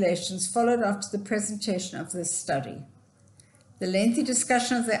immediate regulations followed after the presentation of this study. The lengthy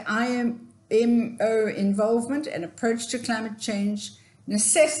discussion of the IMO involvement and approach to climate change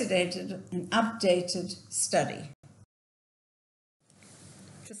necessitated an updated study.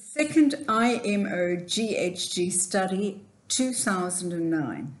 The second IMO GHG study,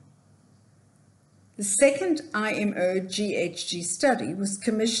 2009. The second IMO GHG study was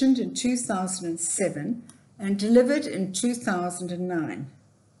commissioned in 2007 and delivered in 2009.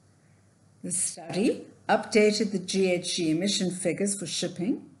 The study updated the GHG emission figures for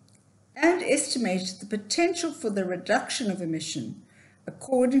shipping and estimated the potential for the reduction of emission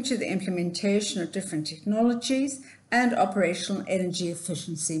according to the implementation of different technologies and operational energy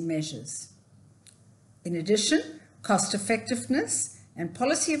efficiency measures. In addition, cost effectiveness and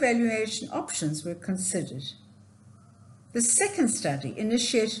policy evaluation options were considered. The second study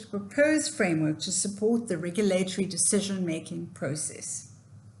initiated a proposed framework to support the regulatory decision-making process.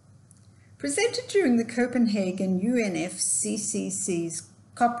 Presented during the Copenhagen UNFCCC's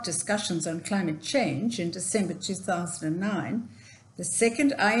COP discussions on climate change in December 2009, the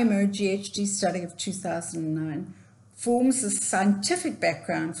second IMO GHG study of 2009 forms the scientific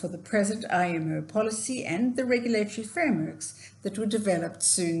background for the present IMO policy and the regulatory frameworks that were developed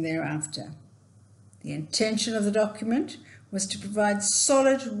soon thereafter. The intention of the document was to provide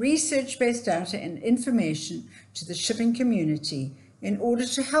solid research-based data and information to the shipping community in order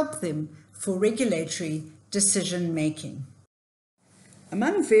to help them for regulatory decision-making.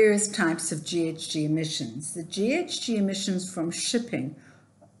 Among various types of GHG emissions, the GHG emissions from shipping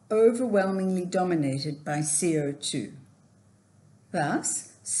are overwhelmingly dominated by CO2.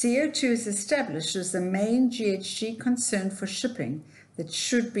 Thus, CO2 is established as the main GHG concern for shipping that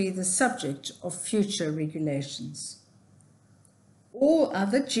should be the subject of future regulations. All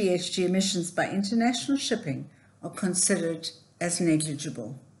other GHG emissions by international shipping are considered as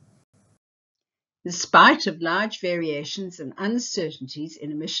negligible. In spite of large variations and uncertainties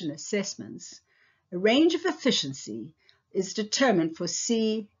in emission assessments, a range of efficiency is determined for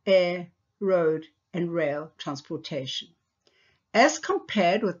sea, air, road, and rail transportation. As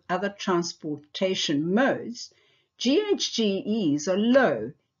compared with other transportation modes, GHGEs are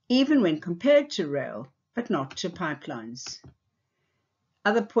low even when compared to rail, but not to pipelines.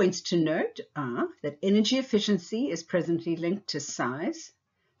 Other points to note are that energy efficiency is presently linked to size,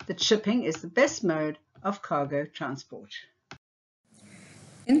 that shipping is the best mode of cargo transport.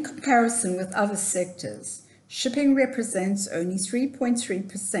 In comparison with other sectors, shipping represents only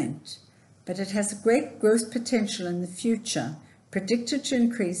 3.3%, but it has a great growth potential in the future, predicted to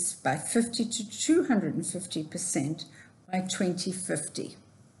increase by 50 to 250% by 2050.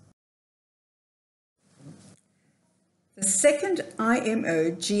 The second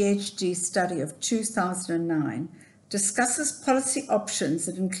IMO GHG study of 2009 discusses policy options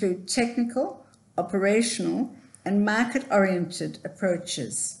that include technical, operational, and market-oriented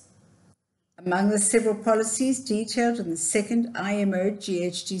approaches. Among the several policies detailed in the second IMO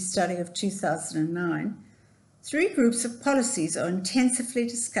GHG study of 2009, 3 groups of policies are intensively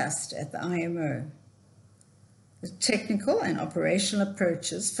discussed at the IMO. The technical and operational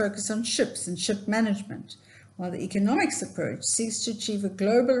approaches focus on ships and ship management, while the economics approach seeks to achieve a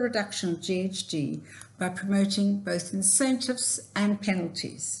global reduction of GHG by promoting both incentives and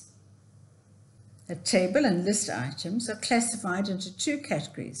penalties. The table and list items are classified into 2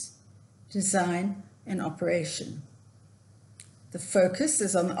 categories: design and operation. The focus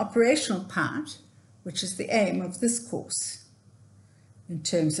is on the operational part, which is the aim of this course. In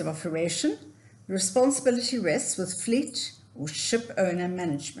terms of operation, the responsibility rests with fleet or ship owner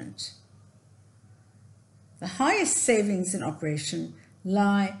management. The highest savings in operation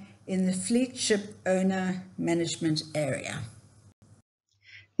lie in the fleet ship owner management area.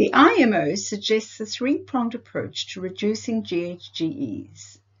 The IMO suggests a 3-pronged approach to reducing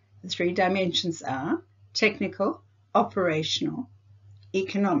GHGEs. The 3 dimensions are technical, operational,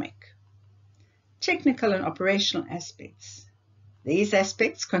 economic. Technical and operational aspects. These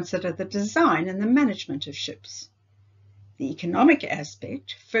aspects consider the design and the management of ships. The economic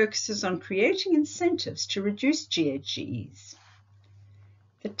aspect focuses on creating incentives to reduce GHGEs.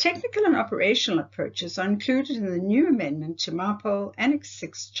 The technical and operational approaches are included in the new amendment to MARPOL Annex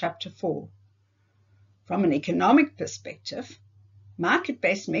 6, Chapter 4. From an economic perspective,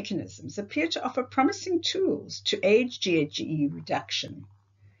 market-based mechanisms appear to offer promising tools to aid GHGE reduction.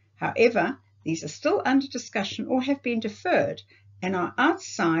 However, these are still under discussion or have been deferred and are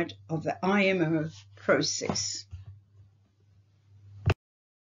outside of the IMO process.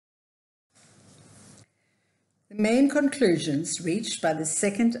 The main conclusions reached by the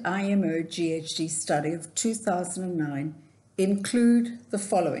second IMO GHG study of 2009 include the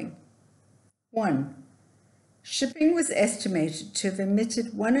following. 1. Shipping was estimated to have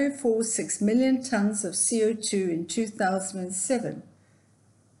emitted 1046 million tons of CO2 in 2007.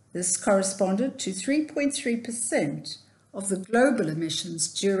 This corresponded to 3.3% of the global emissions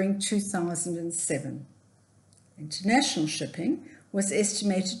during 2007. International shipping was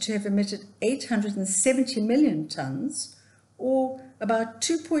estimated to have emitted 870 million tons, or about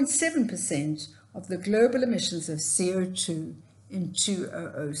 2.7% of the global emissions of CO2 in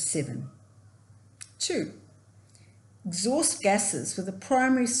 2007. 2. Exhaust gases were the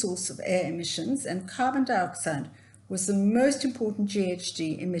primary source of air emissions, and carbon dioxide was the most important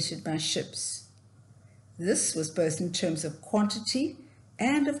GHG emitted by ships. This was both in terms of quantity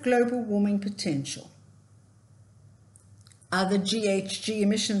and of global warming potential. Other GHG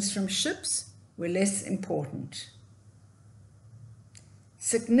emissions from ships were less important.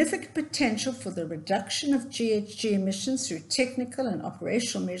 Significant potential for the reduction of GHG emissions through technical and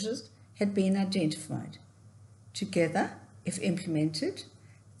operational measures had been identified. Together, if implemented,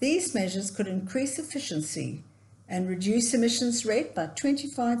 these measures could increase efficiency and reduce emissions rate by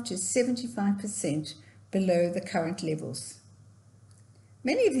 25 to 75% below the current levels.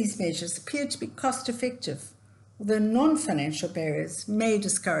 Many of these measures appear to be cost-effective, although non-financial barriers may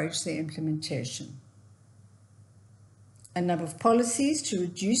discourage their implementation. A number of policies to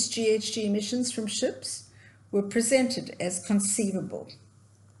reduce GHG emissions from ships were presented as conceivable.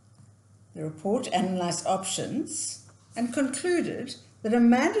 The report analysed options and concluded that a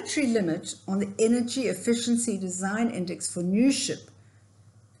mandatory limit on the Energy Efficiency Design Index for new ship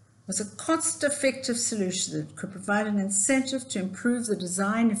was a cost-effective solution that could provide an incentive to improve the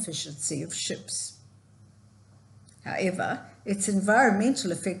design efficiency of ships. However, its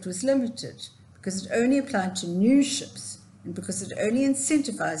environmental effect was limited because it only applied to new ships and because it only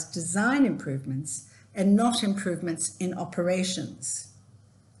incentivized design improvements and not improvements in operations.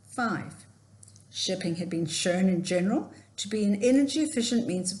 5. Shipping had been shown in general to be an energy-efficient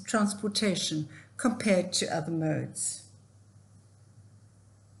means of transportation compared to other modes.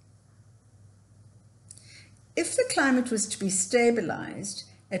 If the climate was to be stabilized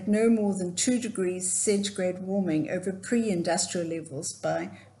at no more than 2 degrees centigrade warming over pre-industrial levels by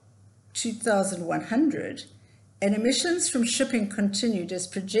 2100, and emissions from shipping continued as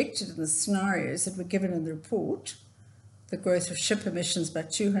projected in the scenarios that were given in the report, the growth of ship emissions by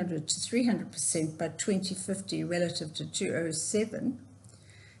 200 to 300% by 2050 relative to 2007,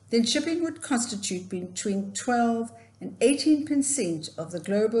 then shipping would constitute between 12 and 18% of the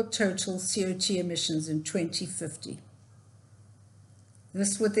global total CO2 emissions in 2050.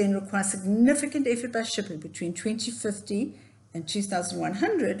 This would then require significant effort by shipping between 2050 and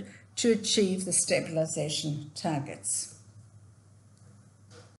 2100 to achieve the stabilization targets.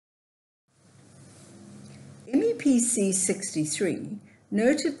 MEPC 63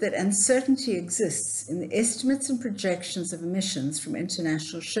 noted that uncertainty exists in the estimates and projections of emissions from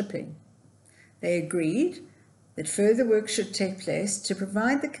international shipping. They agreed that further work should take place to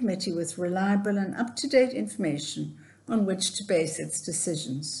provide the committee with reliable and up-to-date information on which to base its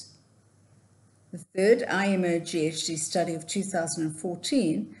decisions. The third IMO GHG study of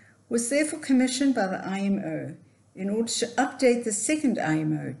 2014 was therefore commissioned by the IMO in order to update the second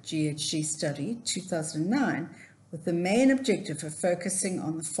IMO GHG study, 2009, with the main objective of focusing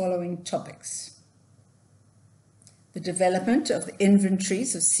on the following topics: the development of the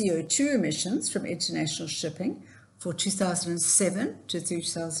inventories of CO2 emissions from international shipping for 2007 to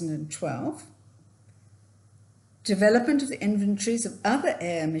 2012, development of the inventories of other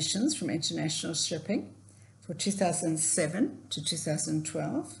air emissions from international shipping for 2007 to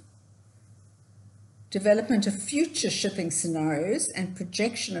 2012, development of future shipping scenarios and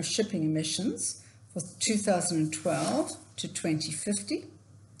projection of shipping emissions for 2012 to 2050.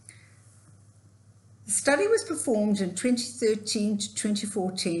 The study was performed in 2013 to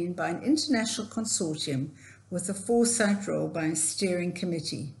 2014 by an international consortium with a foresight role by a steering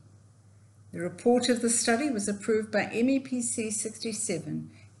committee. The report of the study was approved by MEPC 67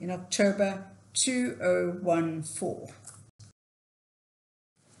 in October 2014.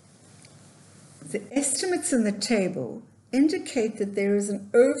 The estimates in the table indicate that there is an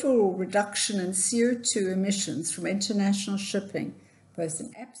overall reduction in CO2 emissions from international shipping, both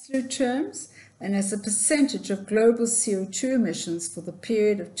in absolute terms and as a percentage of global CO2 emissions for the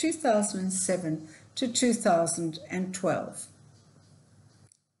period of 2007 to 2012.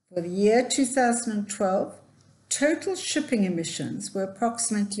 For the year 2012, total shipping emissions were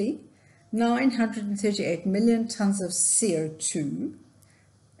approximately 938 million tons of CO2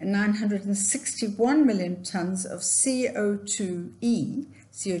 and 961 million tons of CO2e,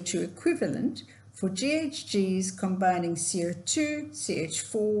 CO2 equivalent, for GHGs combining CO2,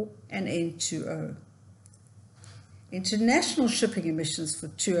 CH4, and N2O. International shipping emissions for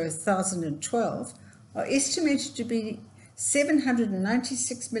 2012 are estimated to be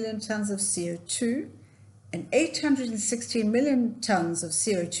 796 million tons of CO2 and 816 million tons of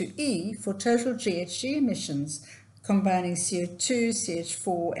CO2e for total GHG emissions combining CO2,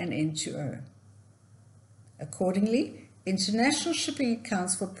 CH4, and N2O. Accordingly, international shipping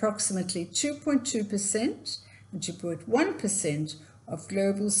accounts for approximately 2.2% and 2.1% of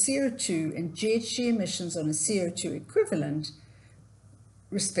global CO2 and GHG emissions on a CO2 equivalent,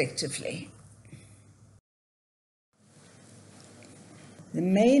 respectively. The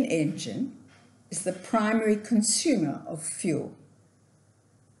main engine is the primary consumer of fuel.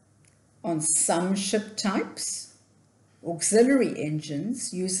 On some ship types, auxiliary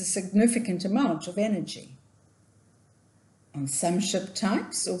engines use a significant amount of energy. On some ship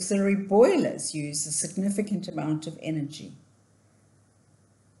types, auxiliary boilers use a significant amount of energy.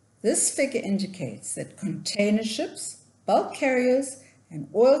 This figure indicates that container ships, bulk carriers, and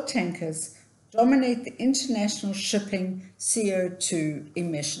oil tankers dominate the international shipping CO2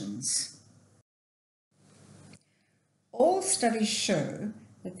 emissions. All studies show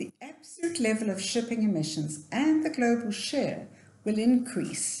that the absolute level of shipping emissions and the global share will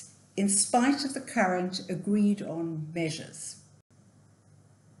increase in spite of the current agreed-on measures.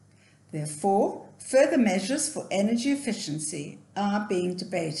 Therefore, further measures for energy efficiency are being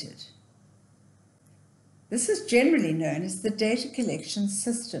debated. This is generally known as the data collection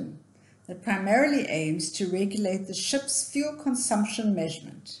system that primarily aims to regulate the ship's fuel consumption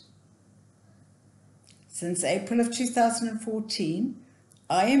measurement. Since April of 2014,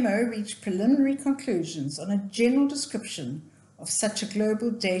 IMO reached preliminary conclusions on a general description of such a global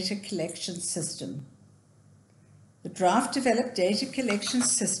data collection system. The draft developed data collection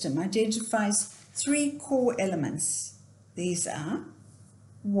system identifies 3 core elements. These are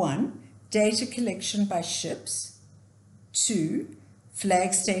 1. Data collection by ships. 2.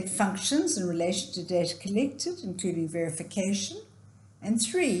 Flag state functions in relation to data collected, including verification. And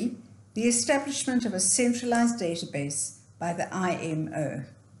 3. The establishment of a centralized database by the IMO.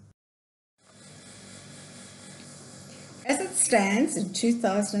 As it stands in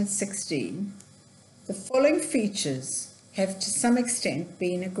 2016, the following features have to some extent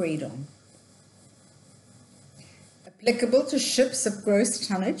been agreed on. Applicable to ships of gross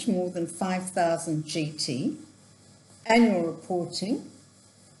tonnage more than 5,000 GT, annual reporting,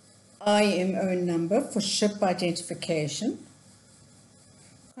 IMO number for ship identification,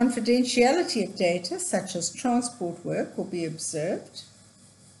 confidentiality of data such as transport work will be observed,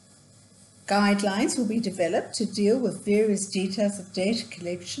 guidelines will be developed to deal with various details of data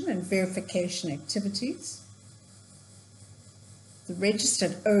collection and verification activities. The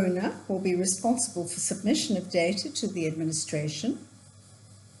registered owner will be responsible for submission of data to the administration.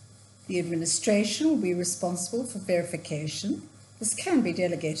 The administration will be responsible for verification. This can be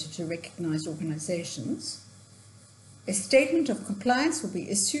delegated to recognized organizations. A statement of compliance will be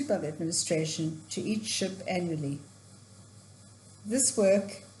issued by the administration to each ship annually. This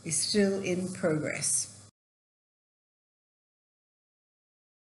work is still in progress.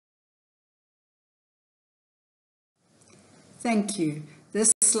 Thank you.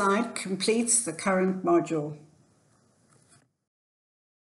 This slide completes the current module.